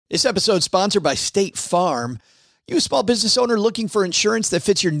This episode is sponsored by State Farm. You a small business owner looking for insurance that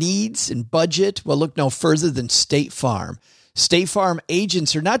fits your needs and budget? Well, look no further than State Farm. State Farm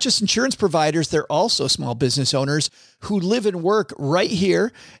agents are not just insurance providers, they're also small business owners who live and work right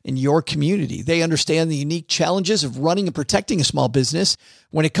here in your community. They understand the unique challenges of running and protecting a small business.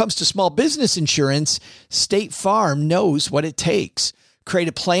 When it comes to small business insurance, State Farm knows what it takes. Create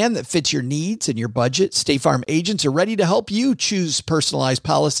a plan that fits your needs and your budget. State Farm agents are ready to help you choose personalized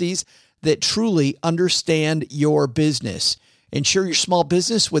policies that truly understand your business. Insure your small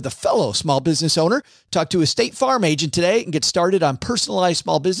business with a fellow small business owner. Talk to a State Farm agent today and get started on personalized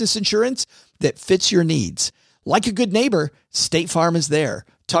small business insurance that fits your needs. Like a good neighbor, State Farm is there.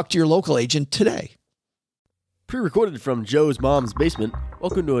 Talk to your local agent today. Pre-recorded from Joe's mom's basement,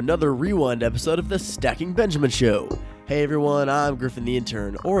 welcome to another rewind episode of the Stacking Benjamin Show. Hey everyone, I'm Griffin the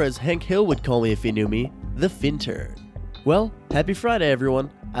Intern, or as Hank Hill would call me if he knew me, the Fintern. Well, happy Friday everyone.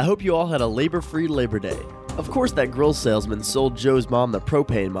 I hope you all had a labor-free Labor Day. Of course that grill salesman sold Joe's mom the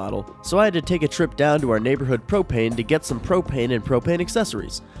propane model, so I had to take a trip down to our neighborhood propane to get some propane and propane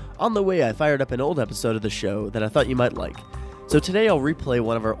accessories. On the way I fired up an old episode of the show that I thought you might like. So today I'll replay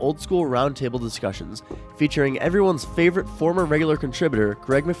one of our old school roundtable discussions featuring everyone's favorite former regular contributor,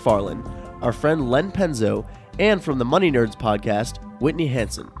 Greg McFarlane, our friend Len Penzo, and from the Money Nerds podcast, Whitney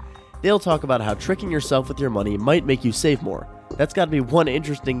Hansen. They'll talk about how tricking yourself with your money might make you save more. That's got to be one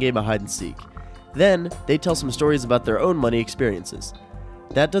interesting game of hide and seek. Then, they tell some stories about their own money experiences.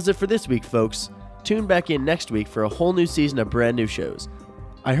 That does it for this week, folks. Tune back in next week for a whole new season of brand new shows.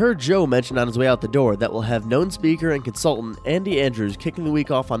 I heard Joe mention on his way out the door that we'll have known speaker and consultant Andy Andrews kicking the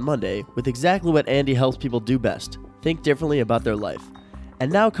week off on Monday with exactly what Andy helps people do best, think differently about their life. And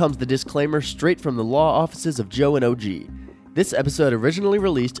now comes the disclaimer straight from the law offices of Joe and OG. This episode originally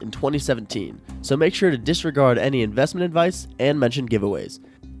released in 2017, so make sure to disregard any investment advice and mention giveaways.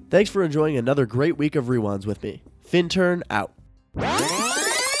 Thanks for enjoying another great week of rewinds with me. Fintern out.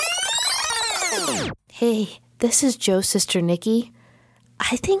 Hey, this is Joe's sister Nikki.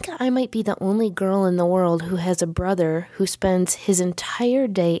 I think I might be the only girl in the world who has a brother who spends his entire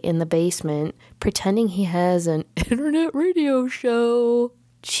day in the basement pretending he has an internet radio show.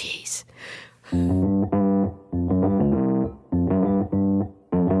 Jeez.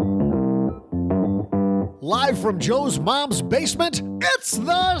 Live from Joe's mom's basement, it's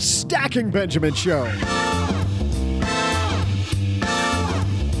the Stacking Benjamin Show.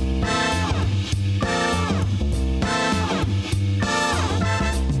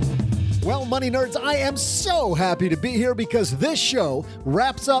 Well, Money Nerds, I am so happy to be here because this show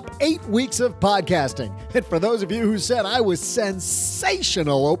wraps up 8 weeks of podcasting. And for those of you who said I was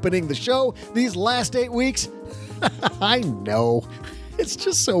sensational opening the show these last 8 weeks, I know. It's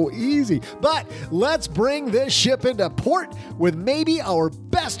just so easy. But let's bring this ship into port with maybe our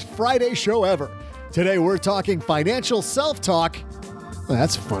best Friday show ever. Today we're talking financial self-talk. Well,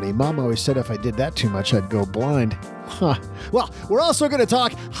 that's funny. Mom always said if I did that too much, I'd go blind. Huh. Well, we're also going to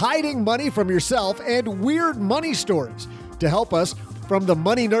talk hiding money from yourself and weird money stories. To help us, from the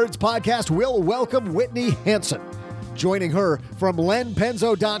Money Nerds podcast, we'll welcome Whitney Hansen. Joining her from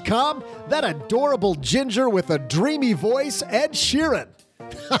lenpenzo.com, that adorable ginger with a dreamy voice, Ed Sheeran.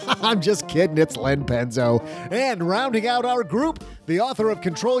 I'm just kidding, it's Len Penzo. And rounding out our group, the author of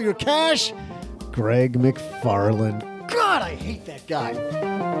Control Your Cash, Greg McFarlane. God, I hate that guy.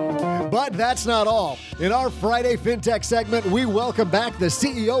 But that's not all. In our Friday FinTech segment, we welcome back the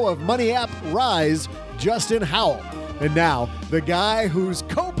CEO of money app Rise, Justin Howell. And now, the guy who's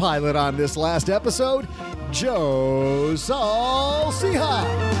co-pilot on this last episode, Joe Saul-Sehy.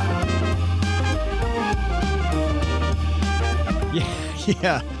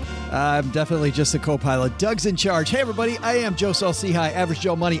 Yeah, I'm definitely just the co-pilot. Doug's in charge. Hey, everybody, I am Joe Saul-Sehy, Average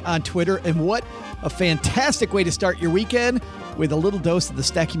Joe Money on Twitter. And what a fantastic way to start your weekend with a little dose of the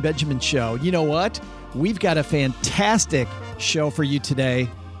Stacking Benjamin Show. You know what? We've got a fantastic show for you today.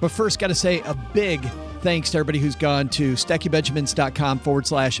 But first, got to say a big thanks to everybody who's gone to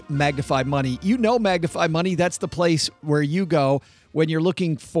stackingbenjamins.com/magnify money. You know Magnify Money. That's the place where you go when you're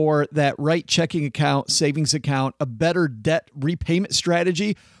looking for that right checking account, savings account, a better debt repayment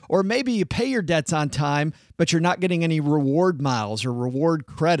strategy, or maybe you pay your debts on time, but you're not getting any reward miles or reward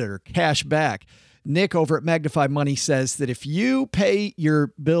credit or cash back. Nick over at Magnify Money says that if you pay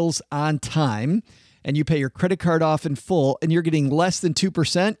your bills on time and you pay your credit card off in full and you're getting less than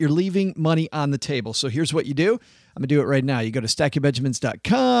 2%, you're leaving money on the table. So here's what you do. I'm going to do it right now. You go to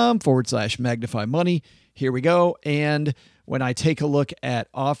stackingbenjamins.com/magnify money. Here we go. And when I take a look at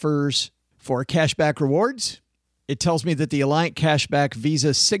offers for cashback rewards, it tells me that the Alliant Cashback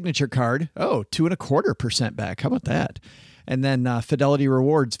Visa Signature Card, 2.25% back. How about that? and then Fidelity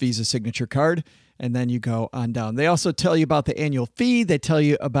Rewards Visa Signature Card, and then you go on down. They also tell you about the annual fee. They tell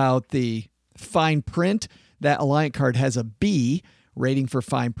you about the fine print. That Alliant card has a B rating for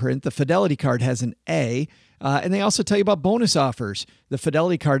fine print. The Fidelity card has an A. And they also tell you about bonus offers. The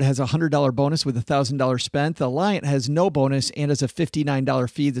Fidelity card has a $100 bonus with $1,000 spent. The Alliant has no bonus and has a $59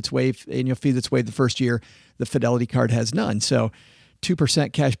 fee that's waived, annual fee that's waived the first year. The Fidelity card has none. So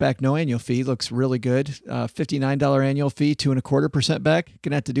 2% cash back, no annual fee. Looks really good. $59 annual fee, 2.25% back.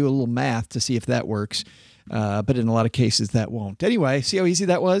 Gonna have to do a little math to see if that works. But in a lot of cases, that won't. Anyway, see how easy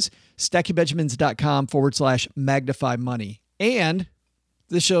that was? StackingBenjamins.com/magnify money. And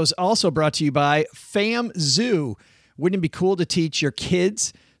this show is also brought to you by FamZoo. Wouldn't it be cool to teach your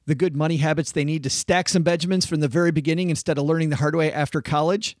kids the good money habits they need to stack some Benjamins from the very beginning instead of learning the hard way after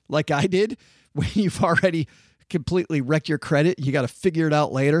college, like I did, when you've already completely wrecked your credit? You got to figure it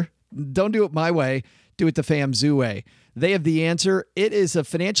out later. Don't do it my way. Do it the FamZoo way. They have the answer. It is a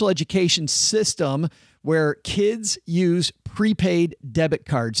financial education system where kids use prepaid debit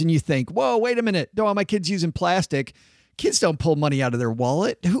cards. And you think, whoa, wait a minute. Don't want my kids using plastic. Kids don't pull money out of their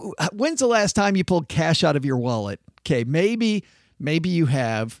wallet. When's the last time you pulled cash out of your wallet? Okay, maybe you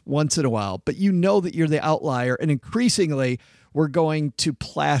have once in a while, but you know that you're the outlier. And increasingly, we're going to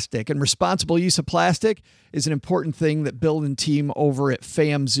plastic. And responsible use of plastic is an important thing that Bill and team over at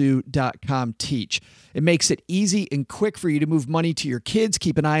famzoo.com teach. It makes it easy and quick for you to move money to your kids,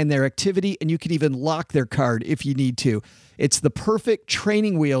 keep an eye on their activity, and you can even lock their card if you need to. It's the perfect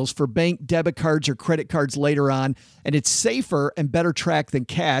training wheels for bank debit cards or credit cards later on, and it's safer and better tracked than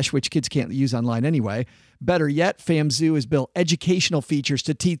cash, which kids can't use online anyway. Better yet, FamZoo has built educational features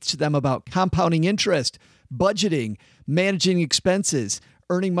to teach them about compounding interest, budgeting, managing expenses,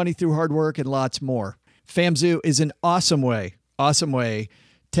 earning money through hard work, and lots more. FamZoo is an awesome way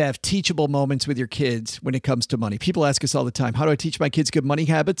to have teachable moments with your kids when it comes to money. People ask us all the time, how do I teach my kids good money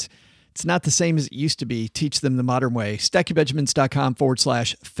habits? It's not the same as it used to be. Teach them the modern way.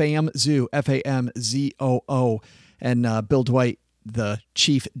 StackingBenjamins.com/FamZoo, FamZoo. And Bill Dwight, the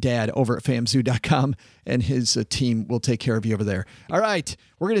chief dad over at FamZoo.com, and his team will take care of you over there. All right,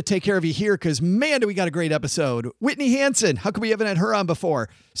 we're going to take care of you here because, man, do we got a great episode. Whitney Hansen, how come we haven't had her on before?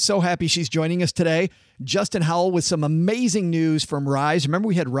 So happy she's joining us today. Justin Howell with some amazing news from Rise. Remember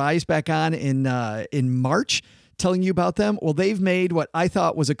we had Rise back on in March, telling you about them? Well, they've made what I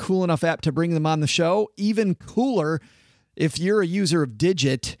thought was a cool enough app to bring them on the show. Even cooler, if you're a user of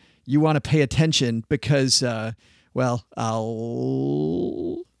Digit, you want to pay attention because... well,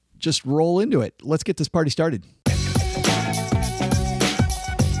 I'll just roll into it. Let's get this party started.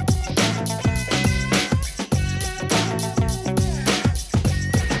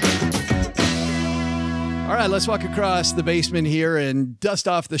 All right, let's walk across the basement here and dust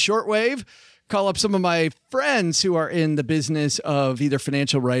off the shortwave. Call up some of my friends who are in the business of either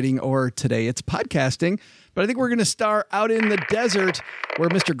financial writing or today it's podcasting. But I think we're going to start out in the desert where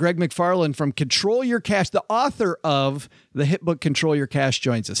Mr. Greg McFarland from Control Your Cash, the author of the hit book Control Your Cash,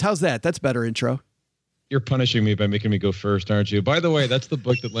 joins us. How's that? That's better intro. You're punishing me by making me go first, aren't you? By the way, that's the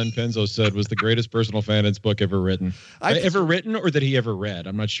book that Len Penzo said was the greatest personal finance book ever written. Ever written or that he ever read?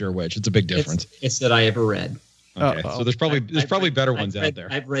 I'm not sure which. It's a big difference. It's that I ever read. Okay, so there's probably better ones out there.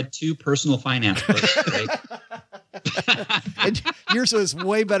 I've read 2 personal finance books. Right? And yours was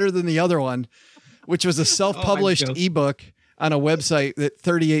way better than the other one, which was a self-published ebook on a website that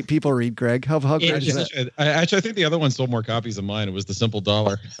 38 people read, Greg. How great is that? Actually, I think the other one sold more copies than mine. It was The Simple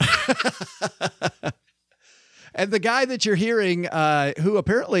Dollar. And the guy that you're hearing, who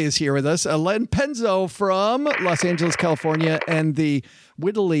apparently is here with us, Len Penzo from Los Angeles, California, and the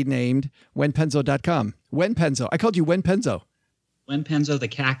wittily named WenPenzo.com. Wen Penzo. I called you Wen Penzo. Wen Penzo the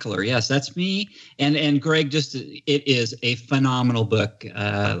Cackler. Yes, that's me. And Greg, it is a phenomenal book.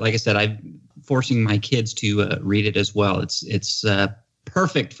 Like I said, I'm forcing my kids to read it as well. It's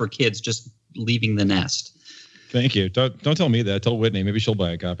perfect for kids just leaving the nest. Thank you. Don't tell me that. Tell Whitney. Maybe she'll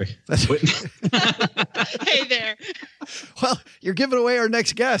buy a copy. Hey there. Well, you're giving away our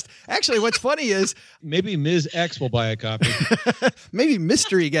next guest. Actually, what's funny is... maybe Ms. X will buy a copy. Maybe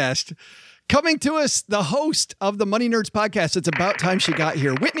mystery guest. Coming to us, the host of the Money Nerds podcast. It's about time she got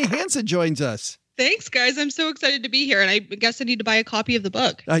here. Whitney Hansen joins us. Thanks, guys. I'm so excited to be here, and I guess I need to buy a copy of the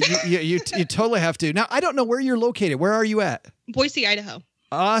book. You totally have to. Now, I don't know where you're located. Where are you at? Boise, Idaho.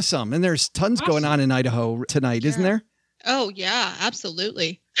 Awesome. And there's tons going on in Idaho tonight, isn't there? Oh, yeah,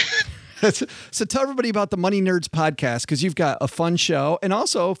 absolutely. So tell everybody about the Money Nerds podcast, because you've got a fun show and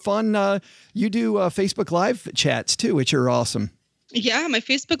also fun. You do Facebook Live chats, too, which are awesome. Yeah, my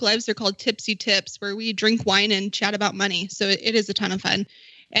Facebook Lives are called Tipsy Tips, where we drink wine and chat about money. So it is a ton of fun.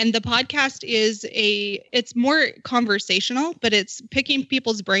 And the podcast it's more conversational, but it's picking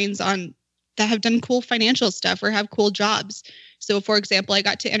people's brains on that have done cool financial stuff or have cool jobs. So, for example, I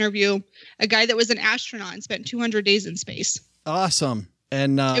got to interview a guy that was an astronaut and spent 200 days in space. Awesome.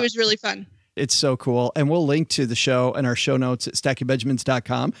 And it was really fun. It's so cool. And we'll link to the show in our show notes at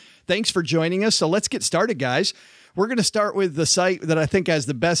stackingbenjamins.com. Thanks for joining us. So let's get started, guys. We're going to start with the site that I think has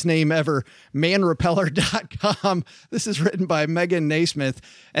the best name ever, manrepeller.com. This is written by Megan Naismith.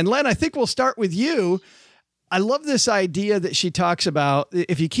 And Len, I think we'll start with you. I love this idea that she talks about.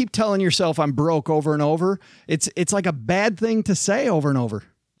 If you keep telling yourself I'm broke over and over, it's like a bad thing to say over and over.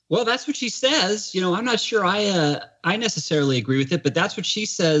 Well, that's what she says. I'm not sure I necessarily agree with it, but that's what she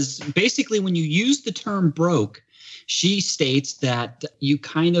says. Basically, when you use the term broke, she states that you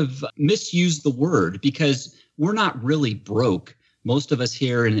kind of misuse the word because we're not really broke. Most of us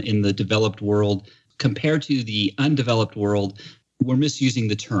here in the developed world, compared to the undeveloped world, we're misusing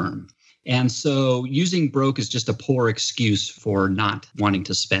the term. And so using broke is just a poor excuse for not wanting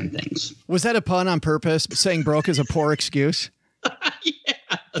to spend things. Was that a pun on purpose? Saying broke is a poor excuse? Yeah.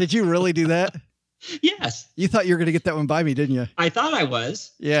 Did you really do that? Yes. You thought you were going to get that one by me, didn't you? I thought I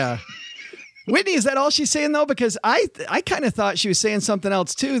was. Yeah. Whitney, is that all she's saying, though? Because I kind of thought she was saying something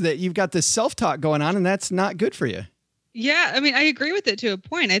else, too, that you've got this self-talk going on, and that's not good for you. Yeah, I mean, I agree with it to a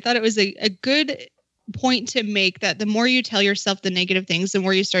point. I thought it was a good point to make that the more you tell yourself the negative things, the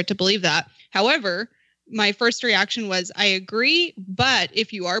more you start to believe that. However, my first reaction was, I agree, but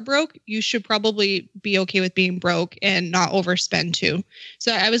if you are broke, you should probably be okay with being broke and not overspend too.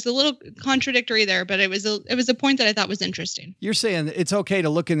 So I was a little contradictory there, but it was a point that I thought was interesting. You're saying it's okay to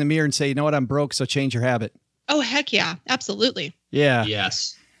look in the mirror and say, you know what, I'm broke, so change your habit. Oh, heck yeah. Absolutely. Yeah.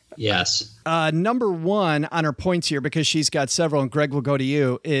 Yes. Yes. Number one on her points here, because she's got several, and Greg will go to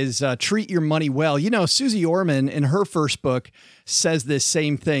you, is treat your money well. Susie Orman in her first book says this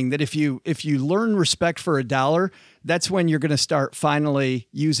same thing, that if you learn respect for a dollar, that's when you're going to start finally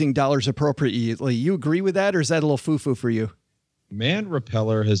using dollars appropriately. You agree with that, or is that a little foo-foo for you? Man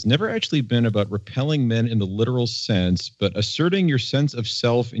Repeller has never actually been about repelling men in the literal sense, but asserting your sense of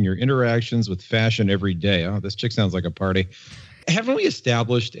self in your interactions with fashion every day. Oh, this chick sounds like a party. Haven't we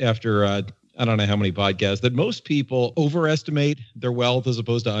established after, I don't know how many podcasts, that most people overestimate their wealth as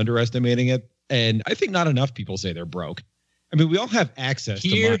opposed to underestimating it? And I think not enough people say they're broke. I mean, we all have access to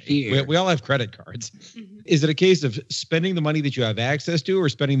money. We all have credit cards. Mm-hmm. Is it a case of spending the money that you have access to or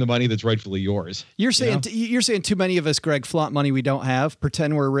spending the money that's rightfully yours? You're saying too many of us, Greg, flaunt money we don't have,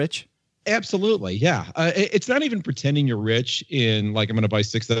 pretend we're rich? Absolutely. Yeah. It's not even pretending you're rich in like, I'm going to buy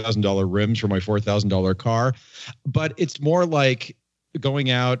 $6,000 rims for my $4,000 car, but it's more like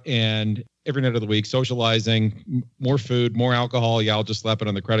going out and every night of the week, socializing, more food, more alcohol. Yeah, I'll just slap it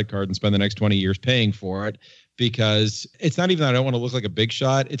on the credit card and spend the next 20 years paying for it, because it's not even that I don't want to look like a big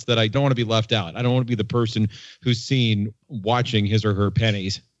shot. It's that I don't want to be left out. I don't want to be the person who's seen watching his or her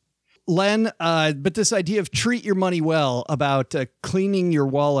pennies. Len, but this idea of treat your money well, about cleaning your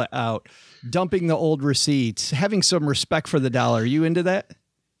wallet out, dumping the old receipts, having some respect for the dollar. Are you into that?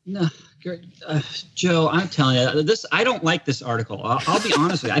 No, Joe, I'm telling you, I don't like this article. I'll be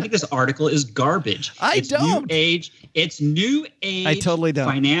honest with you. I think this article is garbage. It's new age. I totally don't.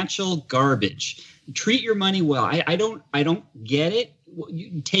 Financial garbage. Treat your money well. I don't get it.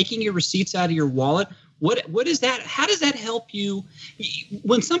 Taking your receipts out of your wallet. What is that? How does that help you?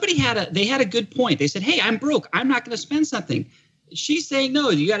 When somebody had a good point. They said, hey, I'm broke. I'm not going to spend something. She's saying,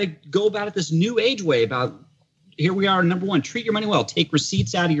 no, you got to go about it this new age way about, here we are, number one, treat your money well. Take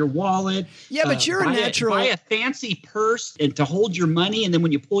receipts out of your wallet. Yeah, but you're buy a fancy purse and to hold your money. And then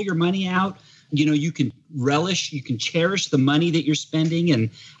when you pull your money out, you can you can cherish the money that you're spending. And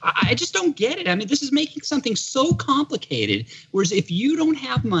I just don't get it. I mean, this is making something so complicated. Whereas if you don't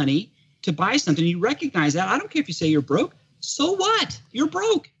have money to buy something, you recognize that. I don't care if you say you're broke. So what? You're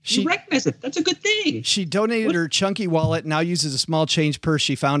broke. You recognize it. That's a good thing. She donated her chunky wallet, now uses a small change purse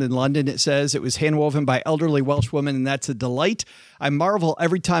she found in London. It says it was handwoven by elderly Welsh women, and that's a delight. I marvel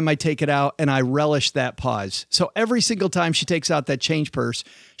every time I take it out, and I relish that pause. So every single time she takes out that change purse,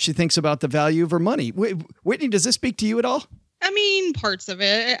 she thinks about the value of her money. Whitney, does this speak to you at all? I mean, parts of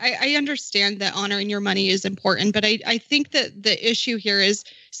it. I understand that honoring your money is important, but I think that the issue here is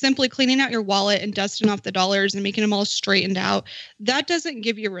simply cleaning out your wallet and dusting off the dollars and making them all straightened out. That doesn't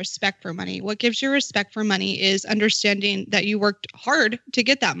give you respect for money. What gives you respect for money is understanding that you worked hard to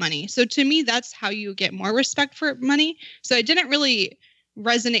get that money. So to me, that's how you get more respect for money. So I didn't really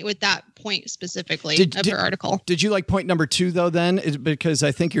resonate with that point specifically of her article. Did you like point number 2 though then? Because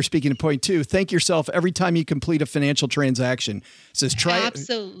I think you're speaking to point 2. Thank yourself every time you complete a financial transaction. It says try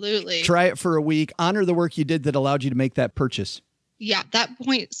Absolutely. Try it for a week. Honor the work you did that allowed you to make that purchase. Yeah, that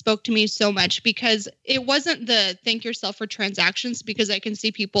point spoke to me so much because it wasn't the thank yourself for transactions, because I can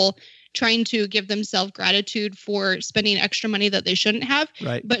see people trying to give themselves gratitude for spending extra money that they shouldn't have.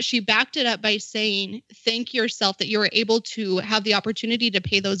 Right. But she backed it up by saying, thank yourself that you were able to have the opportunity to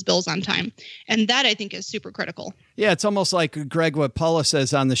pay those bills on time. And that I think is super critical. Yeah, it's almost like, Greg, what Paula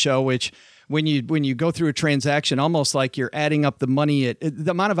says on the show, which when you go through a transaction, almost like you're adding up the money,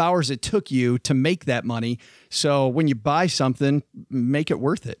 the amount of hours it took you to make that money. So when you buy something, make it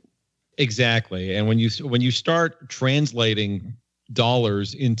worth it. Exactly. And when you start translating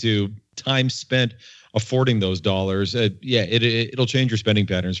dollars into time spent affording those dollars, it'll change your spending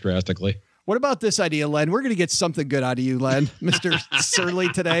patterns drastically. What about this idea, Len? We're going to get something good out of you, Len, Mr. Surly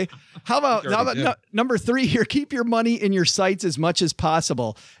today. How about number 3 here? Keep your money in your sights as much as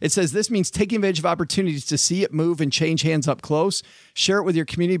possible. It says this means taking advantage of opportunities to see it move and change hands up close. Share it with your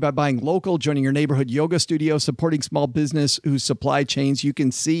community by buying local, joining your neighborhood yoga studio, supporting small business whose supply chains you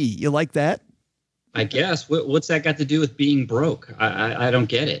can see. You like that? I guess. What's that got to do with being broke? I don't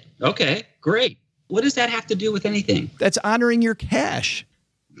get it. Okay, great. What does that have to do with anything? That's honoring your cash.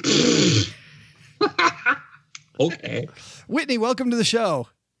 Okay. Whitney, welcome to the show.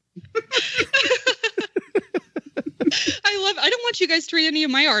 I don't want you guys to read any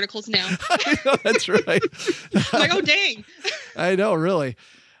of my articles now. I know, that's right. Like, oh, dang. I know, really.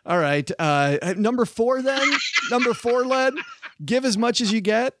 All right. Number 4 then. Number 4, Len. Give as much as you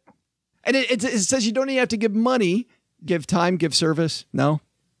get. And it says you don't even have to give money. Give time, give service. No?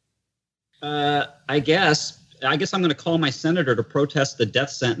 I guess I'm going to call my senator to protest the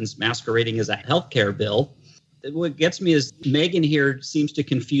death sentence masquerading as a health care bill. What gets me is Megan here seems to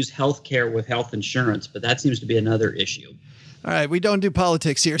confuse health care with health insurance, but that seems to be another issue. All right, we don't do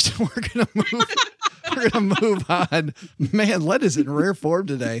politics here, so we're going to move. We're going to move on. Man, Len is in rare form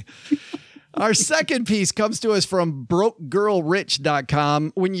today. Our second piece comes to us from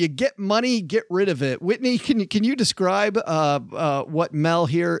brokegirlrich.com. When you get money, get rid of it. Whitney, can you describe what Mel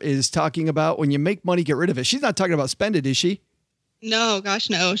here is talking about? When you make money, get rid of it. She's not talking about spend it, is she? No, gosh,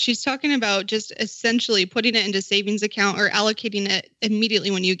 no. She's talking about just essentially putting it into savings account or allocating it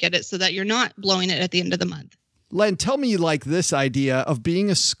immediately when you get it so that you're not blowing it at the end of the month. Len, tell me you like this idea of being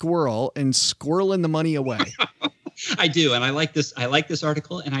a squirrel and squirreling the money away. I do, and I like this. I like this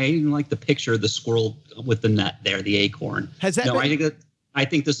article, and I even like the picture of the squirrel with the nut there, the acorn. Has that? I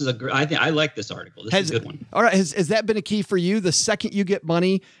think this is I like this article. This is a good one. All right, has that been a key for you? The second you get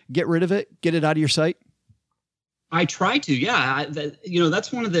money, get rid of it, get it out of your sight. I try to, yeah.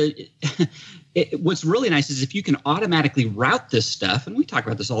 That's one of the. What's really nice is if you can automatically route this stuff, and we talk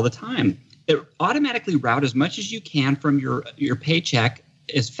about this all the time. It automatically route as much as you can from your paycheck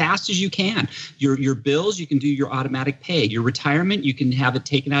as fast as you can. Your bills, you can do your automatic pay. Your retirement, you can have it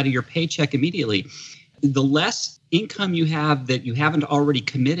taken out of your paycheck immediately. The less income you have that you haven't already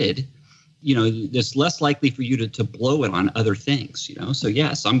committed, it's less likely for you to blow it on other things, So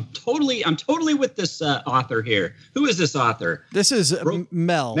yes, I'm totally with this author here. Who is this author? This is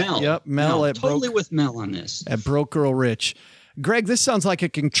Mel. Yep, Mel at totally with Mel on this. At Broke Girl Rich. Greg, this sounds like a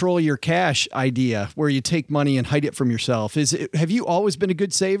control your cash idea where you take money and hide it from yourself. Have you always been a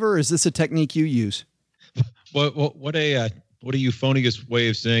good saver, or is this a technique you use? What a euphonious way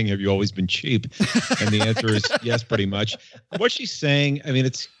of saying, have you always been cheap? And the answer is yes, pretty much. What she's saying, I mean,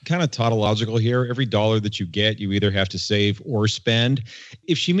 it's kind of tautological here. Every dollar that you get, you either have to save or spend.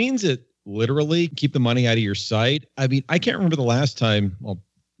 If she means it literally, keep the money out of your sight. I mean, I can't remember the last time, well,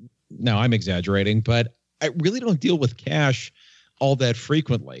 now I'm exaggerating, but I really don't deal with cash all that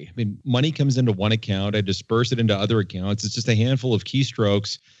frequently. I mean, money comes into one account. I disperse it into other accounts. It's just a handful of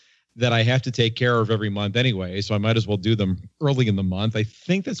keystrokes that I have to take care of every month anyway. So I might as well do them early in the month. I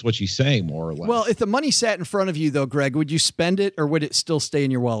think that's what she's saying, more or less. Well, if the money sat in front of you, though, Greg, would you spend it or would it still stay in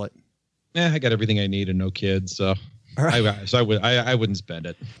your wallet? I got everything I need and no kids. So, right. I wouldn't spend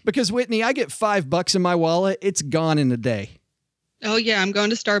it. Because, Whitney, I get $5 in my wallet. It's gone in a day. Oh, yeah. I'm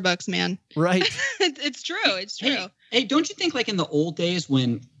going to Starbucks, man. Right. It's true. It's true. Hey, don't you think like in the old days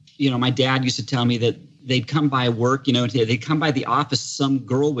when, my dad used to tell me that they'd come by work, they'd come by the office, some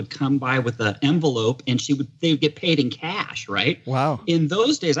girl would come by with an envelope and they would get paid in cash, right? Wow. In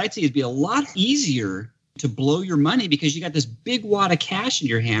those days, I'd say it'd be a lot easier to blow your money because you got this big wad of cash in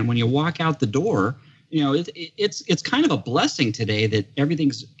your hand when you walk out the door. It's kind of a blessing today that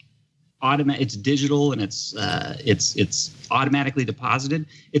everything's it's digital and it's automatically deposited.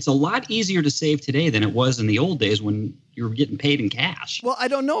 It's a lot easier to save today than it was in the old days when you were getting paid in cash. Well, I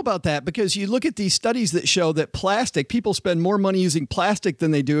don't know about that because you look at these studies that show that people spend more money using plastic than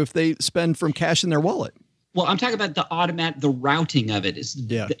they do if they spend from cash in their wallet. Well, I'm talking about the routing of it.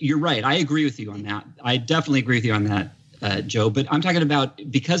 You're right. I agree with you on that. I definitely agree with you on that. Joe, but I'm talking about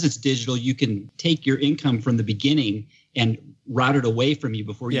because it's digital, you can take your income from the beginning and route it away from you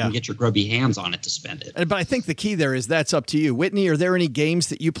before you can get your grubby hands on it to spend it. But I think the key there is that's up to you. Whitney, are there any games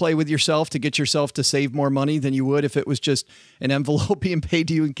that you play with yourself to get yourself to save more money than you would if it was just an envelope being paid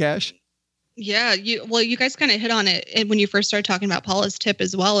to you in cash? Yeah, you guys kind of hit on it when you first started talking about Paula's tip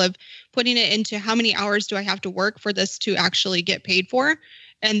as well, of putting it into how many hours do I have to work for this to actually get paid for?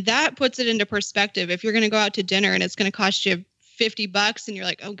 And that puts it into perspective. If you're going to go out to dinner and it's going to cost you $50 and you're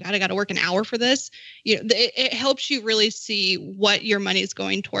like, oh God, I got to work an hour for this. It helps you really see what your money is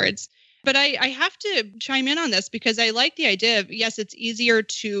going towards. But I have to chime in on this because I like the idea of, yes, it's easier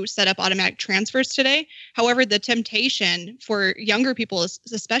to set up automatic transfers today. However, the temptation for younger people,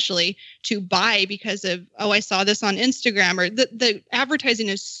 especially, to buy because of, oh, I saw this on Instagram, or the advertising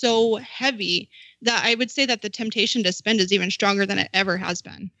is so heavy that I would say that the temptation to spend is even stronger than it ever has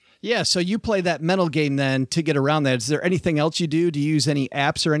been. Yeah, so you play that mental game then to get around that. Is there anything else you do? Do you use any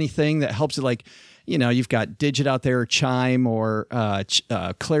apps or anything that helps you? Like, you've got Digit out there, Chime, or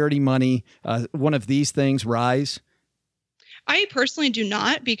Clarity Money, one of these things, Rise? I personally do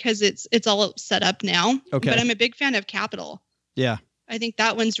not because it's all set up now. Okay. But I'm a big fan of Capital. Yeah. I think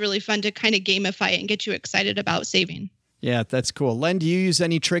that one's really fun to kind of gamify it and get you excited about saving. Yeah, that's cool. Len, do you use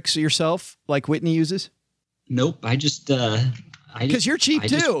any tricks yourself like Whitney uses? Nope. I just... Because you're cheap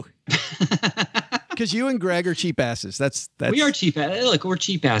too. Because you and Greg are cheap asses. That's we are cheap. Look, we're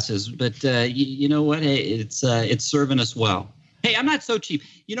cheap asses, but you know what? Hey, it's serving us well. Hey, I'm not so cheap.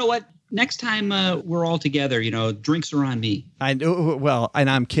 You know what? Next time we're all together, drinks are on me. I know. Well, and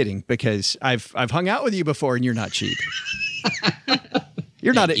I'm kidding because I've hung out with you before, and you're not cheap.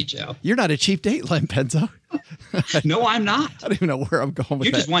 You're not a cheap date, Len Penzo. No, I'm not. I don't even know where I'm going with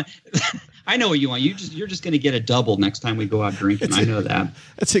you that. Just want. I know what you want. You're just going to get a double next time we go out drinking. I know that.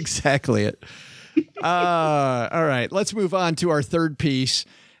 That's exactly it. All right, let's move on to our third piece.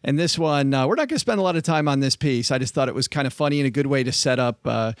 And this one, we're not going to spend a lot of time on this piece. I just thought it was kind of funny and a good way to set up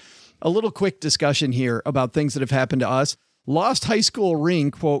a little quick discussion here about things that have happened to us. Lost high school ring,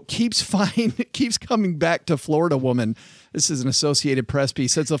 quote, keeps coming back to Florida woman. This is an Associated Press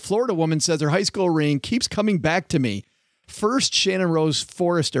piece. Says a Florida woman says her high school ring keeps coming back to me. First, Shannon Rose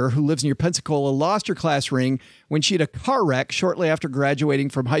Forrester, who lives near Pensacola, lost her class ring when she had a car wreck shortly after graduating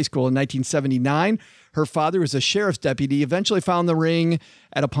from high school in 1979. Her father was a sheriff's deputy, eventually found the ring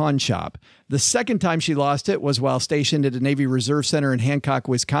at a pawn shop. The second time she lost it was while stationed at a Navy Reserve Center in Hancock,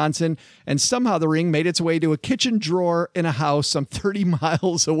 Wisconsin, and somehow the ring made its way to a kitchen drawer in a house some 30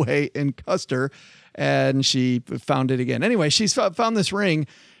 miles away in Custer, and she found it again. Anyway, she's found this ring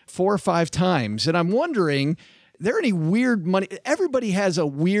 4 or 5 times, and I'm wondering... there any weird money? Everybody has a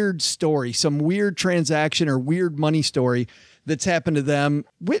weird story, some weird transaction or weird money story that's happened to them.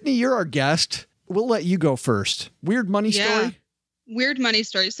 Whitney, you're our guest. We'll let you go first. Weird money story? Weird money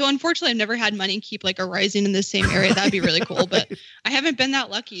story. So unfortunately, I've never had money keep like arising in the same area. That'd be really cool, but I haven't been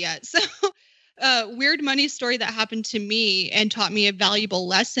that lucky yet. So weird money story that happened to me and taught me a valuable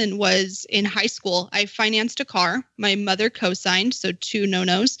lesson was in high school. I financed a car. My mother co-signed, so 2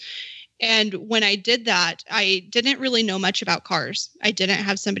 no-nos. And when I did that, I didn't really know much about cars. I didn't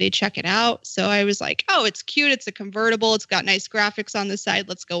have somebody check it out. So I was like, oh, it's cute. It's a convertible. It's got nice graphics on the side.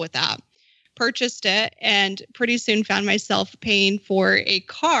 Let's go with that. Purchased it and pretty soon found myself paying for a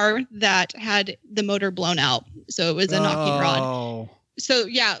car that had the motor blown out. So it was a knocking rod. So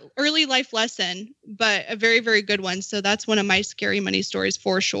yeah, early life lesson, but a very, very good one. So that's one of my scary money stories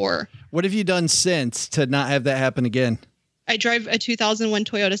for sure. What have you done since to not have that happen again? I drive a 2001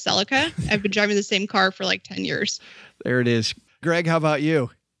 Toyota Celica. I've been driving the same car for like 10 years. There it is. Greg, how about you?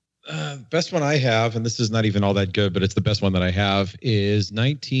 Best one I have, and this is not even all that good, but it's the best one that I have, is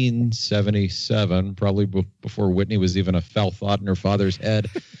 1977, probably before Whitney was even a foul thought in her father's head.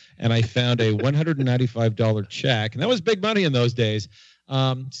 And I found a $195 check, and that was big money in those days,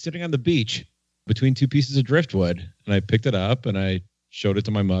 sitting on the beach between 2 pieces of driftwood. And I picked it up and I showed it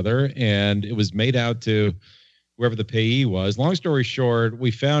to my mother, and it was made out to whoever the payee was. Long story short, we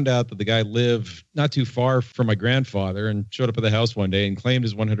found out that the guy lived not too far from my grandfather and showed up at the house one day and claimed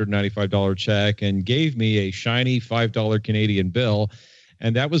his $195 check and gave me a shiny $5 Canadian bill.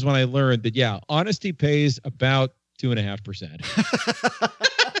 And that was when I learned that, yeah, honesty pays about 2.5%.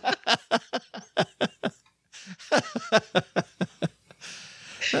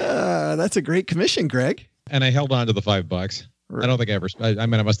 That's a great commission, Greg. And I held on to the $5. I don't think I ever, I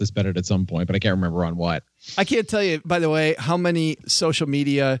mean, I must have spent it at some point, but I can't remember on what. I can't tell you, by the way, how many social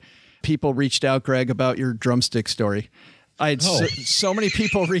media people reached out, Greg, about your drumstick story. I had so many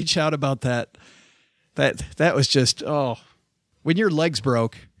people reach out about that. That was just, when your legs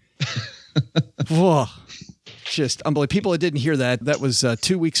broke. Whoa. just unbelievable. People that didn't hear that was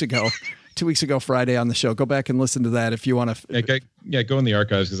 2 weeks ago. 2 weeks ago, Friday on the show. Go back and listen to that if you want to. Go in the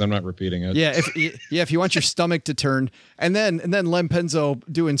archives because I'm not repeating it. Yeah, if you want your stomach to turn, and then Len Penzo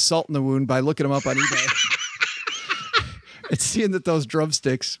doing salt in the wound by looking them up on eBay. It's seeing that those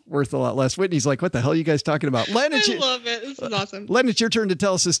drumsticks worth a lot less. Whitney's like, "What the hell are you guys talking about?" Len, I love it. This is awesome. Len, it's your turn to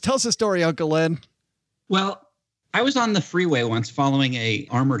tell us this. Tell us a story, Uncle Len. Well, I was on the freeway once following a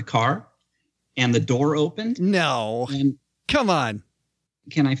armored car, and the door opened. No, And come on.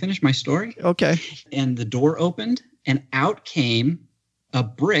 can I finish my story? Okay. And the door opened, and out came a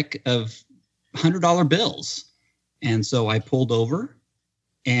brick of $100 bills. And so I pulled over,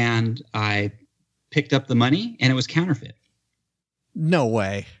 and I picked up the money, and it was counterfeit. No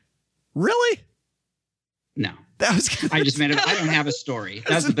way. Really? No. That was. I just made it. I don't have a story.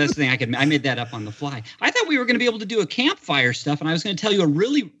 That's the best thing I could. I made that up on the fly. I thought we were going to be able to do a campfire stuff, and I was going to tell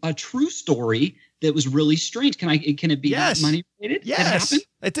you a true story that was really strange. Can it be Yes. money related? Yes.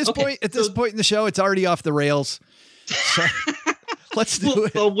 At this Okay, point in the show, it's already off the rails. So, let's do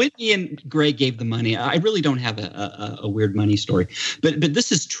it. Well, Whitney and Greg gave the money. I really don't have a weird money story, but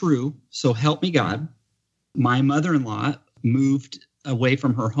this is true. So help me God. My mother-in-law moved away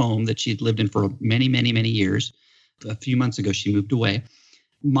from her home that she'd lived in for many, many, many years. A few months ago, she moved away.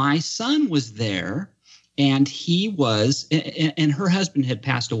 My son was there, and and her husband had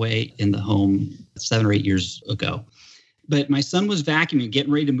passed away in the home 7 or 8 years ago. But my son was vacuuming,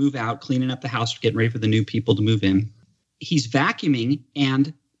 getting ready to move out, cleaning up the house, getting ready for the new people to move in. He's vacuuming,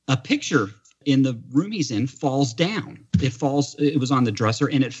 and a picture in the room he's in falls down. It was on the dresser,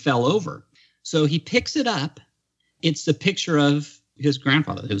 and it fell over. So he picks it up. It's the picture of his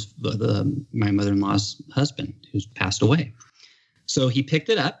grandfather, my mother-in-law's husband, who's passed away. So he picked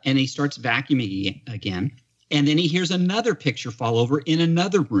it up, and he starts vacuuming again. And then he hears another picture fall over in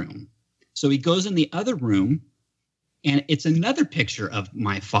another room. So he goes in the other room, and it's another picture of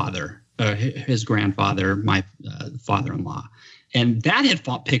my father, his grandfather, my father-in-law. And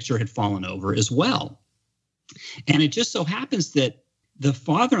that picture had fallen over as well. And it just so happens that the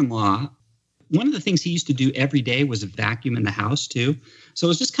father-in-law, one of the things he used to do every day was vacuum in the house too. So it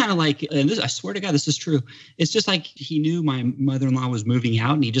was just kind of like, and I swear to God, this is true. It's just like he knew my mother-in-law was moving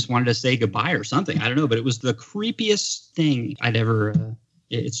out, and he just wanted to say goodbye or something. I don't know, but it was the creepiest thing I'd ever.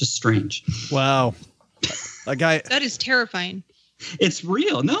 It's just strange. Wow. A guy. That is terrifying. It's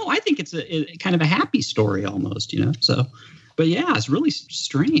real. No, I think it's a kind of a happy story almost, So, but yeah, it's really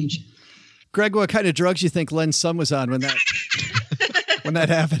strange. Greg, what kind of drugs you think Len's son was on when that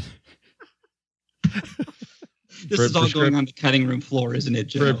happened? This is all going on the cutting room floor, isn't it,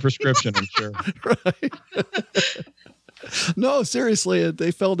 Joe? For a prescription, I'm sure. Right. No, seriously,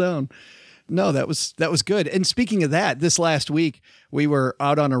 they fell down. No, that was good. And speaking of that, this last week we were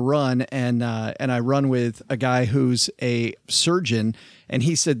out on a run, and I run with a guy who's a surgeon, and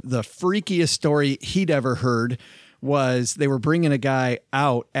he said the freakiest story he'd ever heard was they were bringing a guy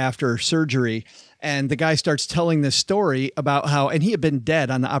out after surgery, and the guy starts telling this story about how, and he had been dead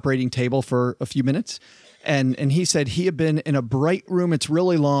on the operating table for a few minutes. And he said he had been in a bright room. It's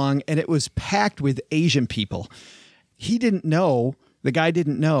really long, and it was packed with Asian people. The guy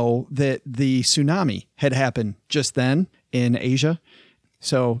didn't know that the tsunami had happened just then in Asia.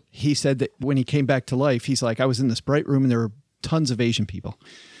 So he said that when he came back to life, he's like, I was in this bright room and there were tons of Asian people.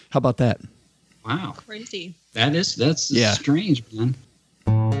 How about that? Wow. Crazy. That's strange, man.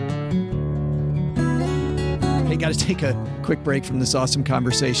 Hey, got to take a quick break from this awesome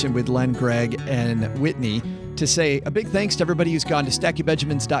conversation with Len, Greg, and Whitney to say a big thanks to everybody who's gone to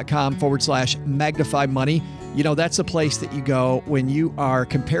stackingbenjamins.com/magnify money. That's a place that you go when you are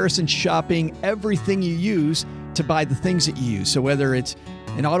comparison shopping everything you use to buy the things that you use. So whether it's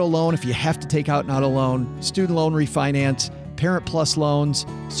an auto loan, if you have to take out an auto loan, student loan refinance, Parent Plus loans,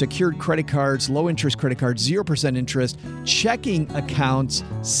 secured credit cards, low interest credit cards, 0% interest, checking accounts,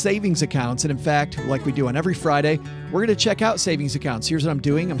 savings accounts. And in fact, like we do on every Friday, we're going to check out savings accounts. Here's what I'm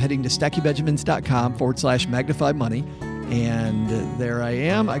doing. I'm heading to stackingbenjamins.com/magnify money. And there I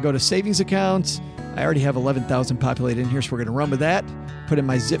am. I go to savings accounts. I already have 11,000 populated in here, so we're going to run with that. Put in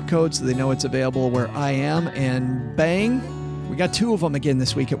my zip code so they know it's available where I am. And bang. We got two of them again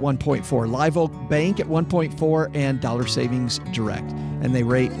this week at 1.4. Live Oak Bank at 1.4 and Dollar Savings Direct. And they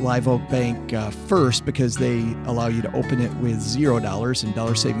rate Live Oak Bank first because they allow you to open it with $0 and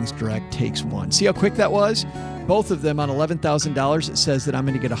Dollar Savings Direct takes $1. See how quick that was? Both of them on $11,000. It says that I'm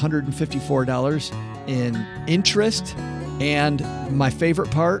going to get $154 in interest. And my favorite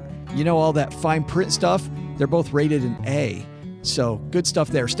part, all that fine print stuff, they're both rated an A. So good stuff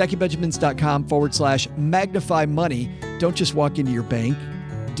there. stackingbenjamins.com/magnify money. Don't just walk into your bank.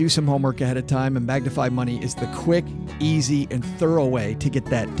 do some homework ahead of time, and Magnify Money is the quick, easy, and thorough way to get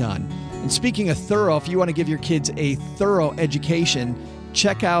that done. And speaking of thorough, if you want to give your kids a thorough education,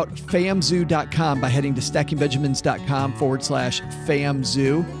 check out famzoo.com by heading to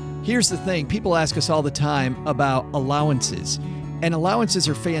stackingbenjamins.com/famzoo. Here's the thing. People ask us all the time about allowances, and allowances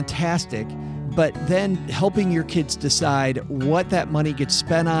are fantastic, but then helping your kids decide what that money gets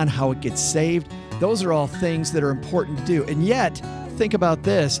spent on, how it gets saved, those are all things that are important to do. And yet, think about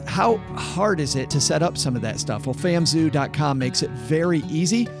this. How hard is it to set up some of that stuff? Well, famzoo.com makes it very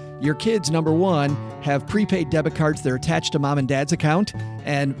easy. Your kids, number one, have prepaid debit cards that are attached to mom and dad's account.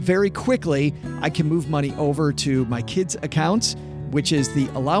 And very quickly, I can move money over to my kids' accounts, which is the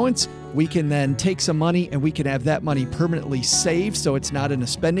allowance. We can then take some money and we can have that money permanently saved so it's not in a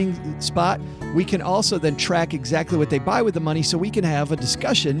spending spot. We can also then track exactly what they buy with the money so we can have a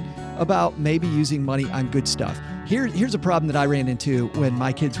discussion about maybe using money on good stuff. Here's a problem that I ran into when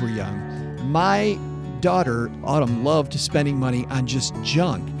my kids were young. My daughter, Autumn, loved spending money on just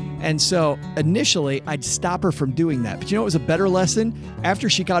junk. And so initially, I'd stop her from doing that. But you know what was a better lesson? After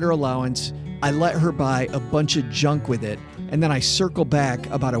she got her allowance, I let her buy a bunch of junk with it. And then I circle back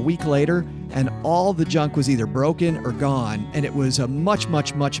about a week later, and all the junk was either broken or gone. And it was a much,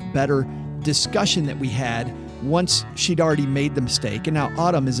 much, much better discussion that we had once she'd already made the mistake. And now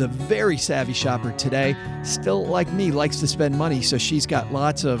Autumn is a very savvy shopper today, still like me, likes to spend money. So she's got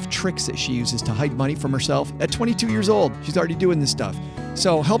lots of tricks that she uses to hide money from herself. At 22 years old, she's already doing this stuff.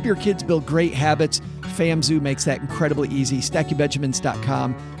 So help your kids build great habits. FamZoo makes that incredibly easy.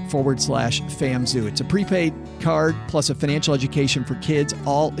 stackingbenjamins.com/FamZoo. It's a prepaid card plus a financial education for kids,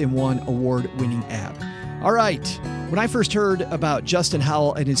 all in one award-winning app. All right. When I first heard about Justin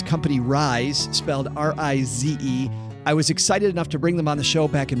Howell and his company Rise, spelled R-I-Z-E, I was excited enough to bring them on the show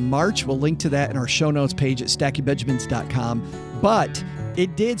back in March. We'll link to that in our show notes page at stackingbenjamins.com. But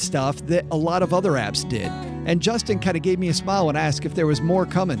it did stuff that a lot of other apps did. And Justin kind of gave me a smile when I asked if there was more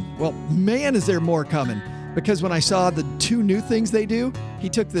coming. Well, man, is there more coming. Because when I saw the two new things they do, he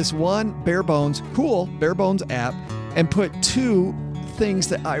took this one bare bones app and put two things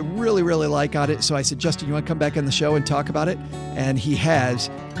that I really, really like on it. So I said, Justin, you want to come back on the show and talk about it? And he has.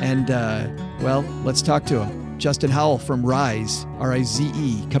 And, well, let's talk to him. Justin Howell from Rise,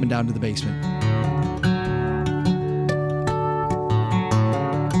 R-I-Z-E, coming down to the basement.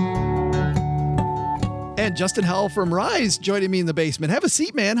 And Justin Howell from Rise joining me in the basement. Have a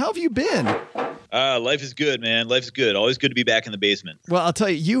seat, man. How have you been? Life is good, man. Life's good. Always good to be back in the basement. Well, I'll tell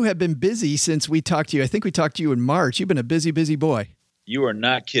you, you have been busy since we talked to you. I think we talked to you in March. You've been a busy, busy boy. You are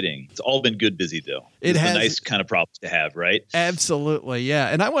not kidding. It's all been good busy, though. It's a nice kind of problems to have, right? Absolutely, yeah.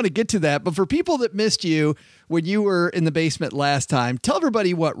 And I want to get to that. But for people that missed you when you were in the basement last time, tell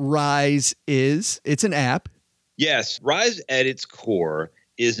everybody what Rise is. It's an app. Yes. Rise at its core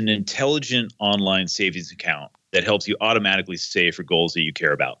is an intelligent online savings account that helps you automatically save for goals that you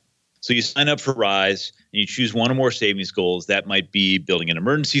care about. So you sign up for Rise and you choose one or more savings goals. That might be building an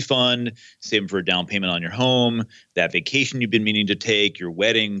emergency fund, saving for a down payment on your home, that vacation you've been meaning to take, your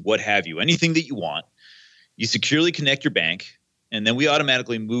wedding, what have you, anything that you want. You securely connect your bank, and then we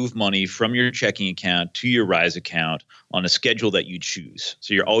automatically move money from your checking account to your Rise account on a schedule that you choose.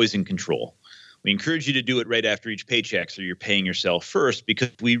 So you're always in control. We encourage you to do it right after each paycheck so you're paying yourself first,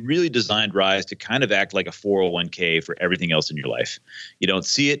 because we really designed Rise to kind of act like a 401k for everything else in your life. You don't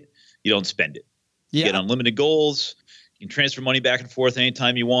see it, you don't spend it. You get unlimited goals. You can transfer money back and forth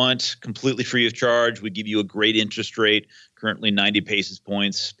anytime you want, completely free of charge. We give you a great interest rate, currently 90 basis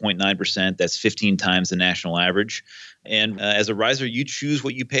points, 0.9%. That's 15 times the national average. And as a riser, you choose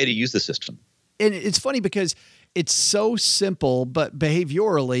what you pay to use the system. And it's funny because it's so simple, but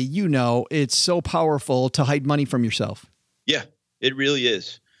behaviorally, it's so powerful to hide money from yourself. Yeah, it really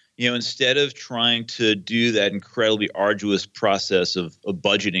is. Instead of trying to do that incredibly arduous process of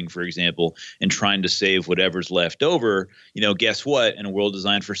budgeting, for example, and trying to save whatever's left over, guess what? In a world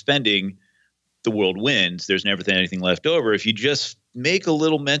designed for spending, the world wins. There's never anything left over. If you just make a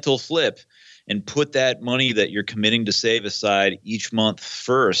little mental flip and put that money that you're committing to save aside each month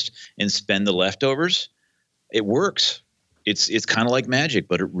first and spend the leftovers, it works. It's kind of like magic,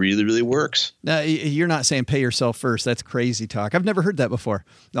 but it really, really works. Now, you're not saying pay yourself first. That's crazy talk. I've never heard that before.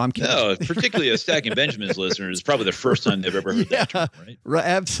 No, I'm kidding. No, particularly a Stacking Benjamins listener is probably the first time they've ever heard that term, right? Right,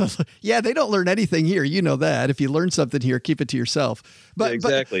 absolutely. Yeah, they don't learn anything here. You know that. If you learn something here, keep it to yourself. But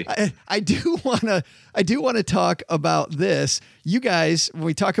exactly. But I do want to talk about this. You guys, when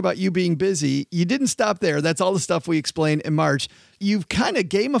we talk about you being busy, you didn't stop there. That's all the stuff we explained in March. You've kind of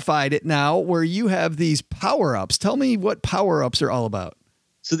gamified it now where you have these power-ups. Tell me what power-ups are all about.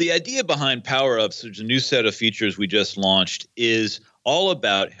 So the idea behind power-ups, which is a new set of features we just launched, is all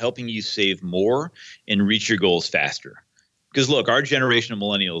about helping you save more and reach your goals faster. Because look, our generation of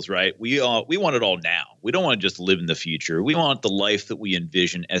millennials, right? We want it all now. We don't want to just live in the future. We want the life that we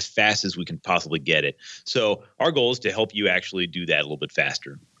envision as fast as we can possibly get it. So our goal is to help you actually do that a little bit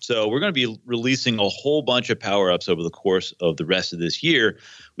faster. So we're going to be releasing a whole bunch of power-ups over the course of the rest of this year.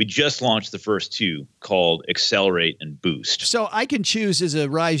 We just launched the first two called Accelerate and Boost. So I can choose as a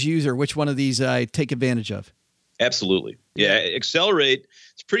Rise user which one of these I take advantage of. Absolutely. Yeah, Accelerate,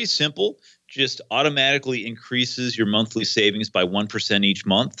 it's pretty simple. Just automatically increases your monthly savings by 1% each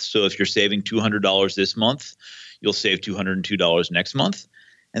month. So if you're saving $200 this month, you'll save $202 next month.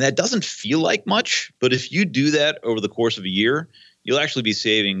 And that doesn't feel like much, but if you do that over the course of a year, you'll actually be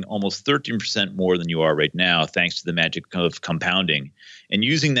saving almost 13% more than you are right now, thanks to the magic of compounding. And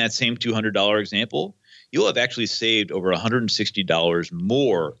using that same $200 example, you'll have actually saved over $160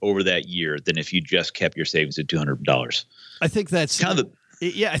 more over that year than if you just kept your savings at $200. I think that's kind of the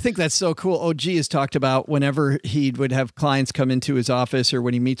Yeah, I think that's so cool. OG has talked about whenever he would have clients come into his office or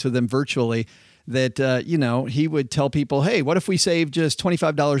when he meets with them virtually, that, he would tell people, hey, what if we save just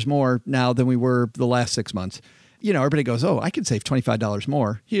 $25 more now than we were the last 6 months? Everybody goes, oh, I can save $25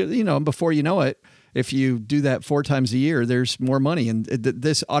 more. Before you know it, if you do that 4 times a year, there's more money. And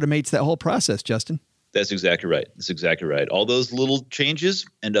this automates that whole process, Justin. That's exactly right. That's exactly right. All those little changes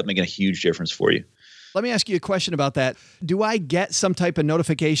end up making a huge difference for you. Let me ask you a question about that. Do I get some type of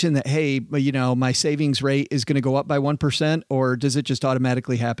notification that, hey, my savings rate is going to go up by 1%, or does it just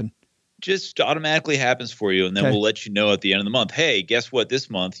automatically happen? Just automatically happens for you, and then we'll let you know at the end of the month, hey, guess what? This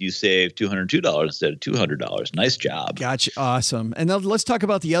month you saved $202 instead of $200. Nice job. Gotcha. Awesome. And now let's talk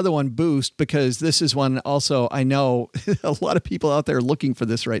about the other one, Boost, because this is one also I know a lot of people out there are looking for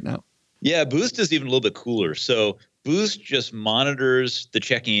this right now. Yeah, Boost is even a little bit cooler. So Boost just monitors the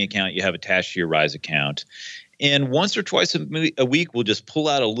checking account you have attached to your Rise account. And once or twice a week, we'll just pull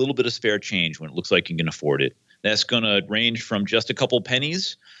out a little bit of spare change when it looks like you can afford it. That's going to range from just a couple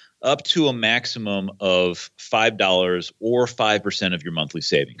pennies up to a maximum of $5 or 5% of your monthly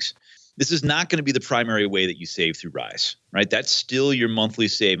savings. This is not going to be the primary way that you save through Rise, right? That's still your monthly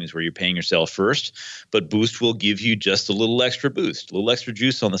savings where you're paying yourself first, but Boost will give you just a little extra boost, a little extra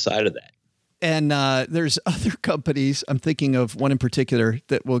juice on the side of that. And there's other companies, I'm thinking of one in particular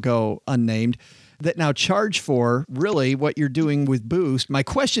that will go unnamed, that now charge for really what you're doing with Boost. My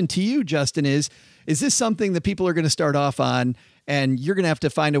question to you, Justin, is this something that people are going to start off on and you're going to have to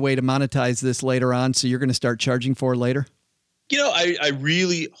find a way to monetize this later on, so you're going to start charging for later? I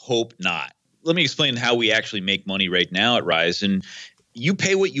really hope not. Let me explain how we actually make money right now at Rise. And you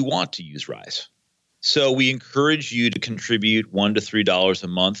pay what you want to use Rise. So we encourage you to contribute $1 to $3 a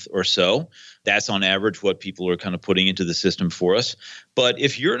month or so. That's on average what people are kind of putting into the system for us. But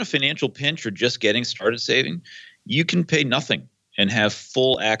if you're in a financial pinch or just getting started saving, you can pay nothing and have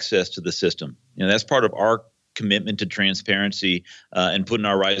full access to the system. That's part of our commitment to transparency and putting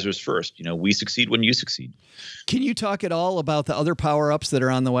our risers first. We succeed when you succeed. Can you talk at all about the other power-ups that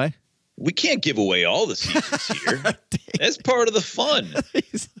are on the way? We can't give away all the secrets here. That's part of the fun.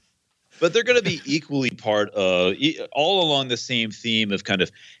 But they're going to be equally part of, all along the same theme of kind of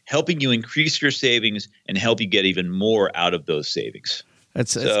helping you increase your savings and help you get even more out of those savings.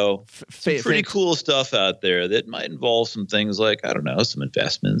 Some pretty cool stuff out there that might involve some things like, I don't know, some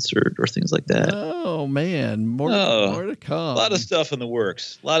investments or things like that. Oh, man. More to come. A lot of stuff in the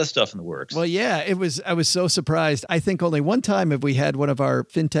works. Well, yeah, I was so surprised. I think only one time have we had one of our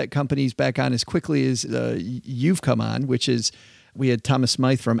fintech companies back on as quickly as you've come on, which is we had Thomas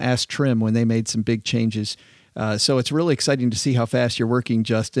Smythe from Ask Trim when they made some big changes. So it's really exciting to see how fast you're working,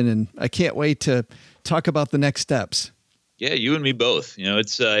 Justin, and I can't wait to talk about the next steps. Yeah, you and me both.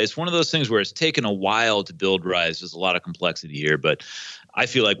 It's one of those things where it's taken a while to build Rise. There's a lot of complexity here, but I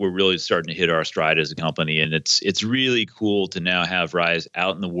feel like we're really starting to hit our stride as a company, and it's really cool to now have Rise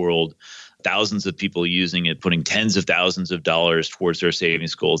out in the world. Thousands of people using it, putting tens of thousands of dollars towards their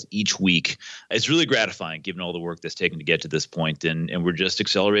savings goals each week. It's really gratifying given all the work that's taken to get to this point, and we're just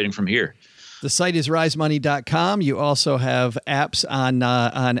accelerating from here. The site is risemoney.com. You also have apps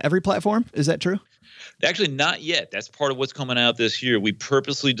on every platform. Is that true? Actually, not yet. That's part of what's coming out this year. We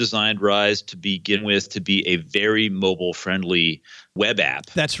purposely designed Rise to begin with to be a very mobile-friendly web app.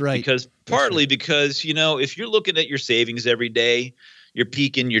 That's right. Because if you're looking at your savings every day, you're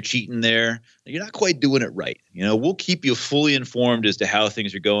peeking, you're cheating there, you're not quite doing it right. We'll keep you fully informed as to how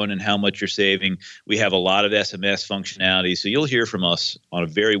things are going and how much you're saving. We have a lot of SMS functionality, so you'll hear from us on a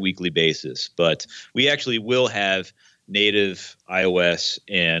very weekly basis. But we actually will have native iOS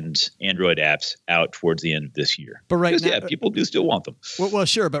and Android apps out towards the end of this year. But right now, people do still want them. Well,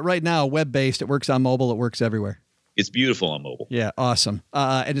 sure. But right now, web-based, it works on mobile. It works everywhere. It's beautiful on mobile. Yeah, awesome.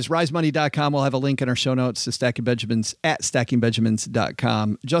 And it's risemoney.com. We'll have a link in our show notes to Stacking Benjamins at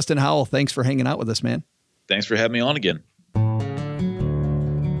stackingbenjamins.com. Justin Howell, thanks for hanging out with us, man. Thanks for having me on again.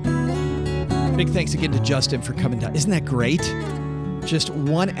 Big thanks again to Justin for coming down. Isn't that great? Just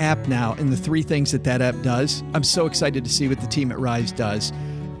one app now and the 3 things that app does. I'm so excited to see what the team at Rise does.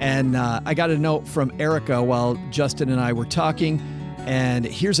 And I got a note from Erica while Justin and I were talking. And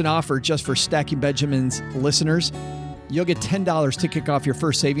here's an offer just for Stacking Benjamins listeners. You'll get $10 to kick off your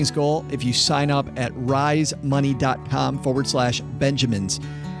first savings goal if you sign up at risemoney.com/Benjamins.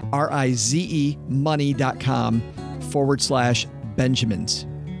 RIZE money.com/Benjamins.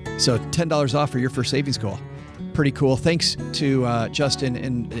 So $10 off for your first savings goal. Pretty cool. Thanks to Justin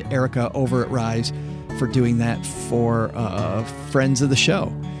and Erica over at Rise for doing that for friends of the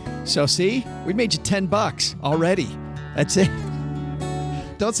show. So see, we made you $10 already. That's it.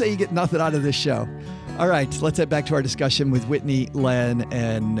 Don't say you get nothing out of this show. All right, let's head back to our discussion with Whitney, Len,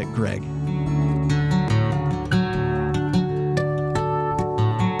 and Greg.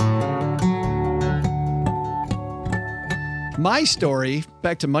 My story,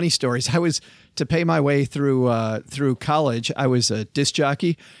 back to money stories. I was to pay my way through college. I was a disc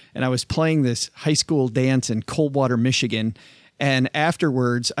jockey, and I was playing this high school dance in Coldwater, Michigan. And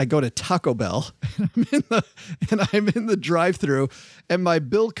afterwards, I go to Taco Bell, and I'm in the drive-thru, and my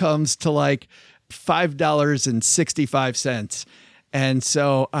bill comes to like $5.65. And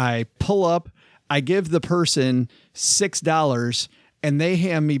so I pull up, I give the person $6, and they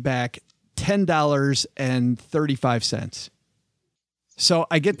hand me back $10.35. So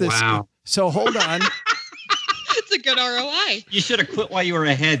I get this. Wow. So hold on. It's a good ROI. You should have quit while you were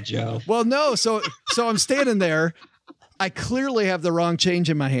ahead, Joe. Well, no. So I'm standing there. I clearly have the wrong change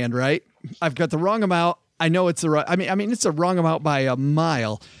in my hand, right? I've got the wrong amount. I know it's the right. I mean, it's the wrong amount by a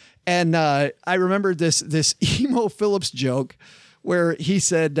mile. And I remember this Emo Phillips joke where he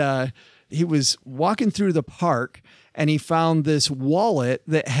said he was walking through the park and he found this wallet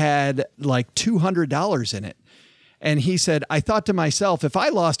that had like $200 in it. And he said, I thought to myself, if I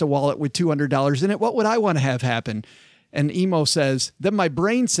lost a wallet with $200 in it, what would I want to have happen? And Emo says, then my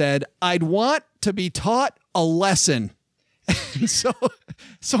brain said, I'd want to be taught a lesson. So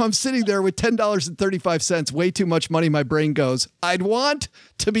I'm sitting there with $10.35, way too much money. My brain goes, I'd want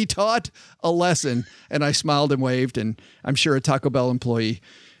to be taught a lesson. And I smiled and waved. And I'm sure a Taco Bell employee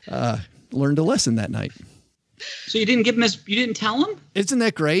learned a lesson that night. So you didn't you didn't tell him? Isn't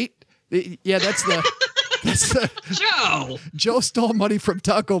that great? Yeah, that's the Joe. Joe stole money from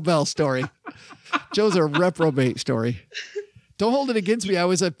Taco Bell story. Joe's a reprobate story. Don't hold it against me. I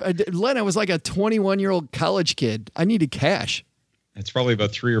was like a 21-year-old college kid. I needed cash. It's probably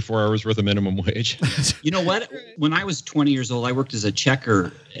about 3 or 4 hours worth of minimum wage. You know what? When I was 20 years old, I worked as a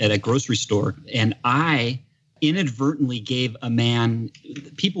checker at a grocery store, and I inadvertently gave a man,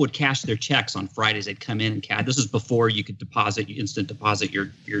 people would cash their checks on Fridays. They'd come in and cash. This was before you could instant deposit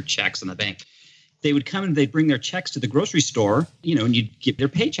your checks in the bank. They would come and they'd bring their checks to the grocery store, and you'd get their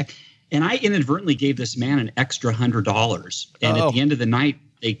paycheck. And I inadvertently gave this man an extra $100. And at the end of the night,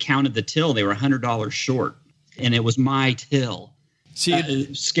 they counted the till. They were $100 short. And it was my till.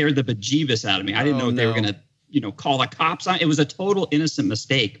 It scared the bejeebus out of me. I didn't know if they were going to, call the cops on. It was a total innocent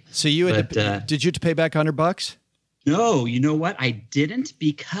mistake. So you had did you have to pay back $100? No, you know what? I didn't,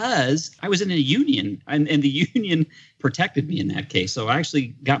 because I was in a union, and the union protected me in that case. So I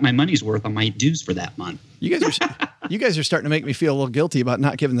actually got my money's worth on my dues for that month. You guys are starting to make me feel a little guilty about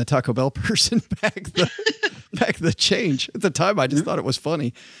not giving the Taco Bell person back the change. At the time, I just thought it was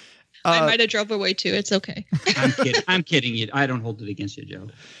funny. I might have drove away too. It's okay. I'm kidding you. I don't hold it against you, Joe.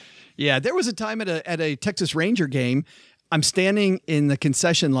 Yeah, there was a time at a Texas Ranger game. I'm standing in the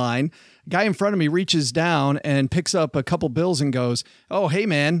concession line. Guy in front of me reaches down and picks up a couple bills and goes, oh, hey,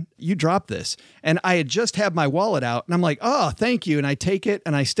 man, you dropped this. And I had just had my wallet out. And I'm like, oh, thank you. And I take it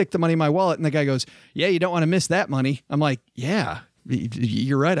and I stick the money in my wallet. And the guy goes, yeah, you don't want to miss that money. I'm like, yeah,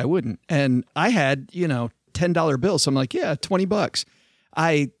 you're right. I wouldn't. And I had, $10 bills. So I'm like, yeah, $20.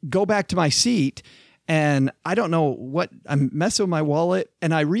 I go back to my seat and I don't know what, I'm messing with my wallet.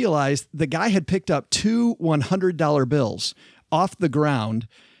 And I realized the guy had picked up 2 $100 bills off the ground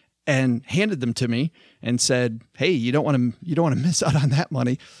and handed them to me and said, hey, you don't want to miss out on that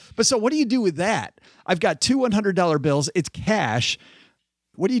money. But so what do you do with that? I've got 2 $100 bills. It's cash.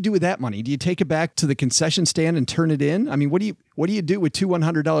 What do you do with that money? Do you take it back to the concession stand and turn it in? I mean, what do you do with 2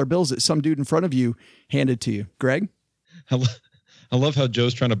 $100 bills that some dude in front of you handed to you? Greg? I love how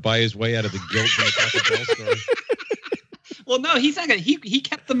Joe's trying to buy his way out of the guilt from the Taco Bell story. Well, no, he's not gonna. He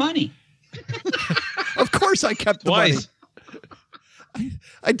kept the money. Of course, I kept the money.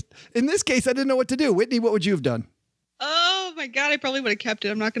 In this case, I didn't know what to do. Whitney, what would you have done? my God, I probably would have kept it.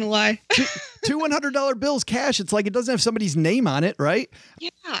 I'm not going to lie. Two $100 bills cash. It's like it doesn't have somebody's name on it, right? Yeah,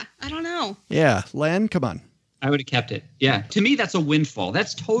 I don't know. Yeah. Len, come on. I would have kept it. Yeah. To me, that's a windfall.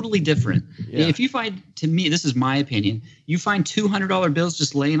 That's totally different. Yeah. If you find, to me, this is my opinion, you find $200 bills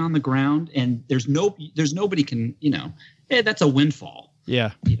just laying on the ground and there's nobody can, that's a windfall.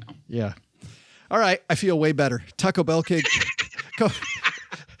 Yeah. Yeah. All right. I feel way better. Taco Bell kid.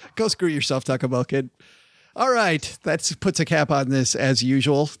 Go screw yourself, Taco Bell kid. All right. That puts a cap on this as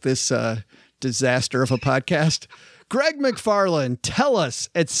usual, this disaster of a podcast. Greg McFarland, tell us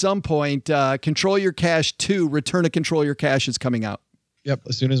at some point, Control Your Cash 2, Return to Control Your Cash is coming out. Yep.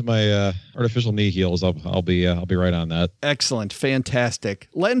 As soon as my artificial knee heals, I'll be right on that. Excellent. Fantastic.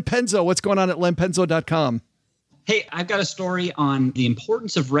 Len Penzo, what's going on at lenpenzo.com? Hey, I've got a story on the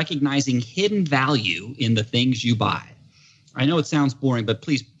importance of recognizing hidden value in the things you buy. I know it sounds boring, but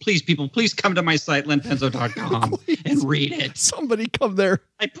please, people, please come to my site, lenpenzo.com, and read it. Somebody come there.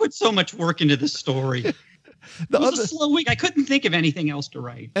 I put so much work into this story. It was a slow week. I couldn't think of anything else to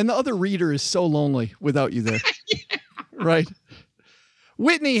write. And the other reader is so lonely without you there. Yeah. Right?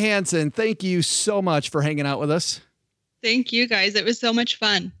 Whitney Hansen, thank you so much for hanging out with us. Thank you, guys. It was so much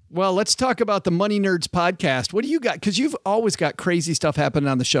fun. Well, let's talk about the Money Nerds podcast. What do you got? Because you've always got crazy stuff happening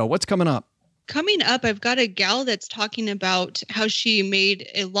on the show. What's coming up? Coming up, I've got a gal that's talking about how she made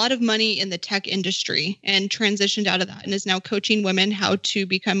a lot of money in the tech industry and transitioned out of that and is now coaching women how to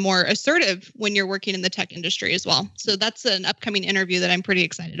become more assertive when you're working in the tech industry as well. So that's an upcoming interview that I'm pretty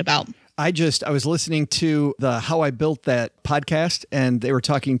excited about. I was listening to the How I Built That podcast, and they were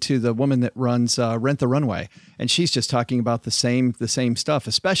talking to the woman that runs Rent the Runway, and she's just talking about the same stuff,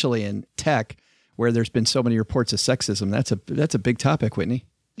 especially in tech, where there's been so many reports of sexism. That's a big topic, Whitney.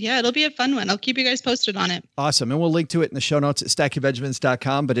 Yeah, it'll be a fun one. I'll keep you guys posted on it. Awesome. And we'll link to it in the show notes at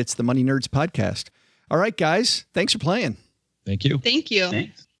stackingbenjamins.com, but it's the Money Nerds podcast. All right, guys. Thanks for playing. Thank you. Thank you.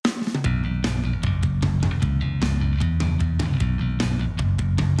 Thanks.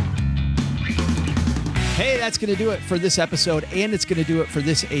 Hey, that's going to do it for this episode, and it's going to do it for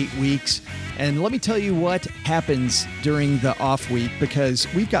this 8 weeks. And let me tell you what happens during the off week,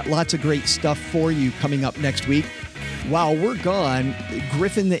 because we've got lots of great stuff for you coming up next week. While we're gone,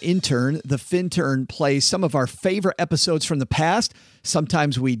 Griffin the intern, the Fintern, plays some of our favorite episodes from the past.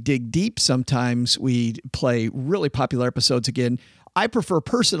 Sometimes we dig deep. Sometimes we play really popular episodes again. I prefer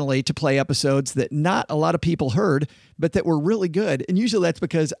personally to play episodes that not a lot of people heard, but that were really good. And usually that's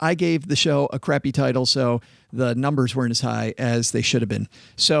because I gave the show a crappy title, so the numbers weren't as high as they should have been.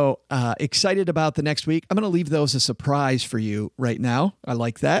 So excited about the next week. I'm going to leave those a surprise for you right now. I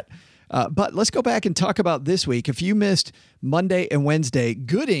like that. But let's go back and talk about this week. If you missed Monday and Wednesday,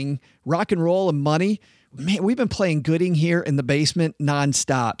 Gooding, Rock and Roll and Money, man, we've been playing Gooding here in the basement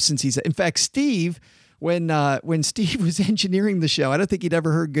nonstop since in fact, Steve, when Steve was engineering the show, I don't think he'd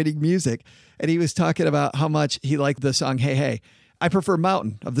ever heard Gooding music. And he was talking about how much he liked the song, Hey, Hey. I prefer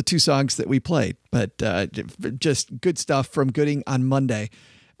Mountain of the two songs that we played, but just good stuff from Gooding on Monday.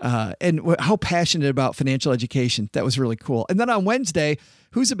 And how passionate about financial education. That was really cool. And then on Wednesday,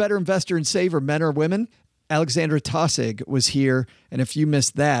 who's a better investor and saver, men or women? Alexandra Tossig was here. And if you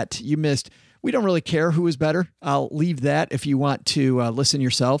missed that, we don't really care who is better. I'll leave that if you want to listen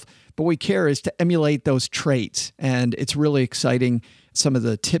yourself. But what we care is to emulate those traits. And it's really exciting, some of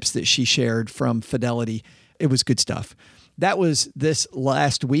the tips that she shared from Fidelity. It was good stuff. That was this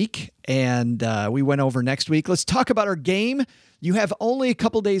last week. And we went over next week. Let's talk about our game. You have only a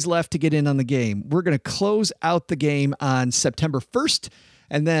couple days left to get in on the game. We're going to close out the game on September 1st.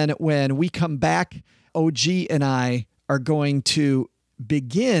 And then when we come back, OG and I are going to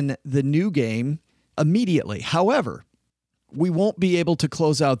begin the new game immediately. However, we won't be able to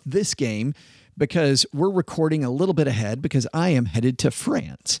close out this game because we're recording a little bit ahead because I am headed to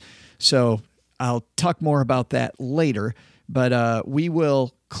France. So I'll talk more about that later. But we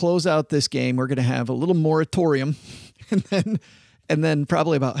will close out this game. We're going to have a little moratorium. And then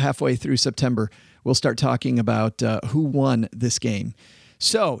probably about halfway through September, we'll start talking about who won this game.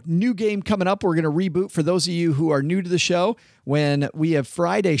 So, new game coming up. We're going to reboot for those of you who are new to the show. When we have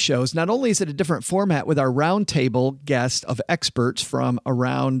Friday shows, not only is it a different format with our roundtable guest of experts from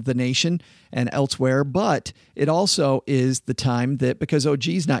around the nation and elsewhere, but it also is the time that, because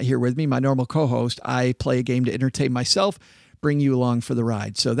OG's not here with me, my normal co-host, I play a game to entertain myself, bring you along for the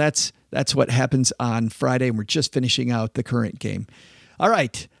ride. So that's what happens on Friday, and we're just finishing out the current game. All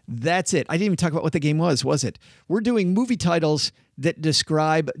right, that's it. I didn't even talk about what the game was it? We're doing movie titles that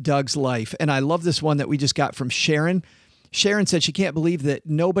describe Doug's life, and I love this one that we just got from Sharon. Sharon said she can't believe that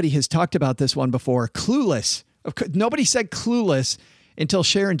nobody has talked about this one before. Clueless. Nobody said Clueless until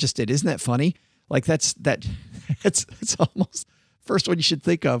Sharon just did. Isn't that funny? Like that's It's almost first one you should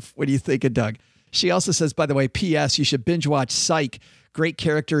think of when you think of Doug. She also says, by the way, P.S., you should binge watch Psych. Great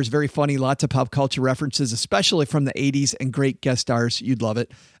characters, very funny, lots of pop culture references, especially from the 80s, and great guest stars. You'd love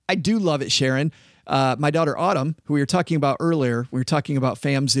it. I do love it, Sharon. My daughter Autumn, who we were talking about earlier, we were talking about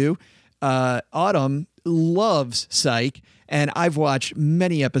FamZoo. Autumn loves Psych, and I've watched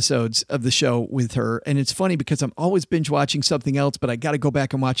many episodes of the show with her. And it's funny because I'm always binge watching something else, but I got to go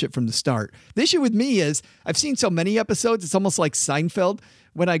back and watch it from the start. The issue with me is I've seen so many episodes, it's almost like Seinfeld.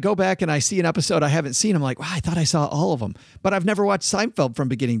 When I go back and I see an episode I haven't seen, I'm like, wow, I thought I saw all of them, but I've never watched Seinfeld from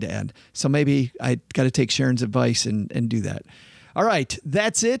beginning to end. So maybe I got to take Sharon's advice and do that. All right,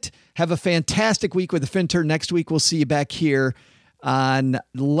 that's it. Have a fantastic week with the FinTurn. Next week, we'll see you back here on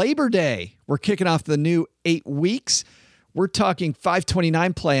Labor Day. We're kicking off the new 8 weeks. We're talking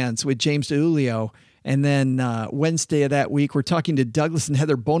 529 plans with James DeJulio. And then Wednesday of that week, we're talking to Douglas and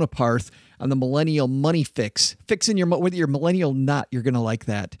Heather Bonaparte on the Millennial Money Fix. Fixing your whether you're millennial or not, you're going to like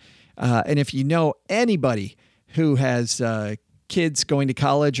that. And if you know anybody who has kids going to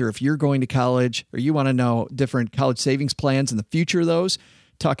college, or if you're going to college, or you want to know different college savings plans and the future of those,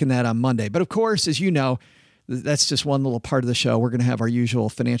 talking that on Monday. But of course, as you know, that's just one little part of the show. We're going to have our usual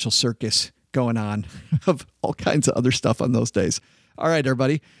financial circus going on of all kinds of other stuff on those days. All right,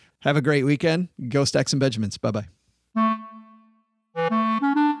 everybody. Have a great weekend. Go Stacks and Benjamins. Bye-bye.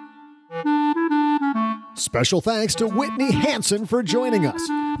 Special thanks to Whitney Hansen for joining us.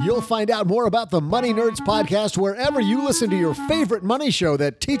 You'll find out more about the Money Nerds podcast wherever you listen to your favorite money show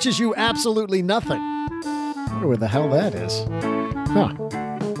that teaches you absolutely nothing. I wonder where the hell that is. Huh.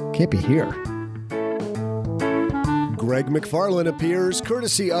 Can't be here. Greg McFarlane appears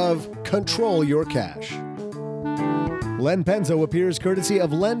courtesy of Control Your Cash. Len Penzo appears courtesy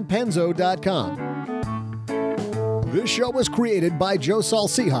of lenpenzo.com. This show was created by Joe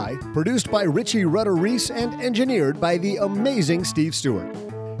Saul-Sehy, produced by Richie Rutter-Reese, and engineered by the amazing Steve Stewart.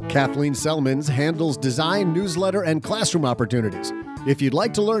 Kathleen Selmans handles design, newsletter, and classroom opportunities. If you'd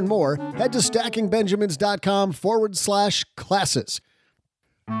like to learn more, head to stackingbenjamins.com/classes.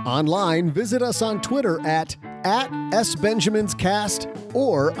 Online, visit us on Twitter at @SBenjaminsCast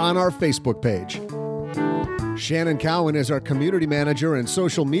or on our Facebook page. Shannon Cowan is our community manager and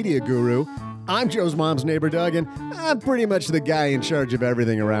social media guru. I'm Joe's mom's neighbor, Doug, and I'm pretty much the guy in charge of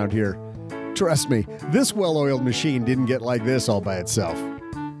everything around here. Trust me, this well-oiled machine didn't get like this all by itself.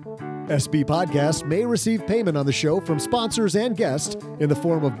 SB Podcasts may receive payment on the show from sponsors and guests in the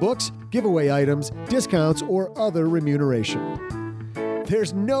form of books, giveaway items, discounts, or other remuneration.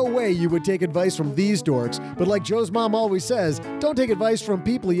 There's no way you would take advice from these dorks, but like Joe's mom always says, don't take advice from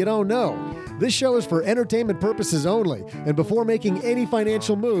people you don't know. This show is for entertainment purposes only, and before making any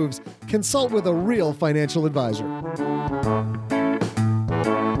financial moves, consult with a real financial advisor.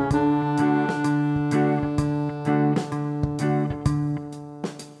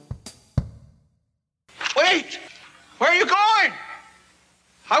 Wait! Where are you going?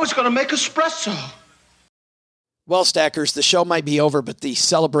 I was going to make espresso. Well, Stackers, the show might be over, but the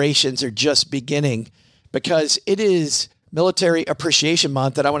celebrations are just beginning because it is Military Appreciation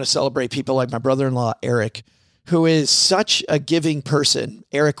Month, and I want to celebrate people like my brother-in-law, Eric, who is such a giving person.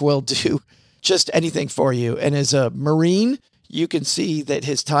 Eric will do just anything for you. And as a Marine, you can see that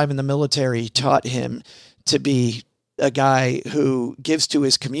his time in the military taught him to be a guy who gives to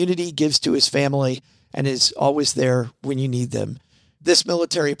his community, gives to his family, and is always there when you need them. This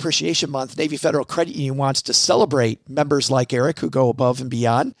Military Appreciation Month, Navy Federal Credit Union wants to celebrate members like Eric who go above and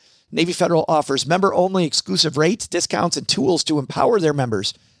beyond. Navy Federal offers member-only exclusive rates, discounts, and tools to empower their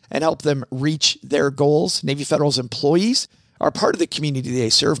members and help them reach their goals. Navy Federal's employees are part of the community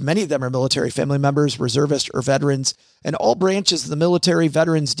they serve. Many of them are military family members, reservists, or veterans, and all branches of the military,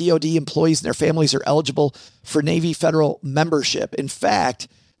 veterans, DOD employees, and their families are eligible for Navy Federal membership. In fact,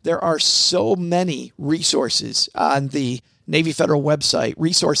 there are so many resources on the Navy Federal website,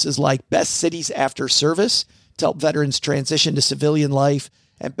 resources like Best Cities After Service to help veterans transition to civilian life,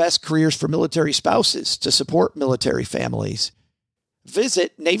 and Best Careers for Military Spouses to support military families.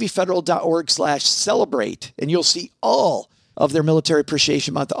 Visit NavyFederal.org/celebrate, and you'll see all of their Military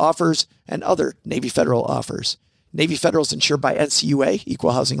Appreciation Month offers and other Navy Federal offers. Navy Federal is insured by NCUA,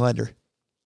 Equal Housing Lender.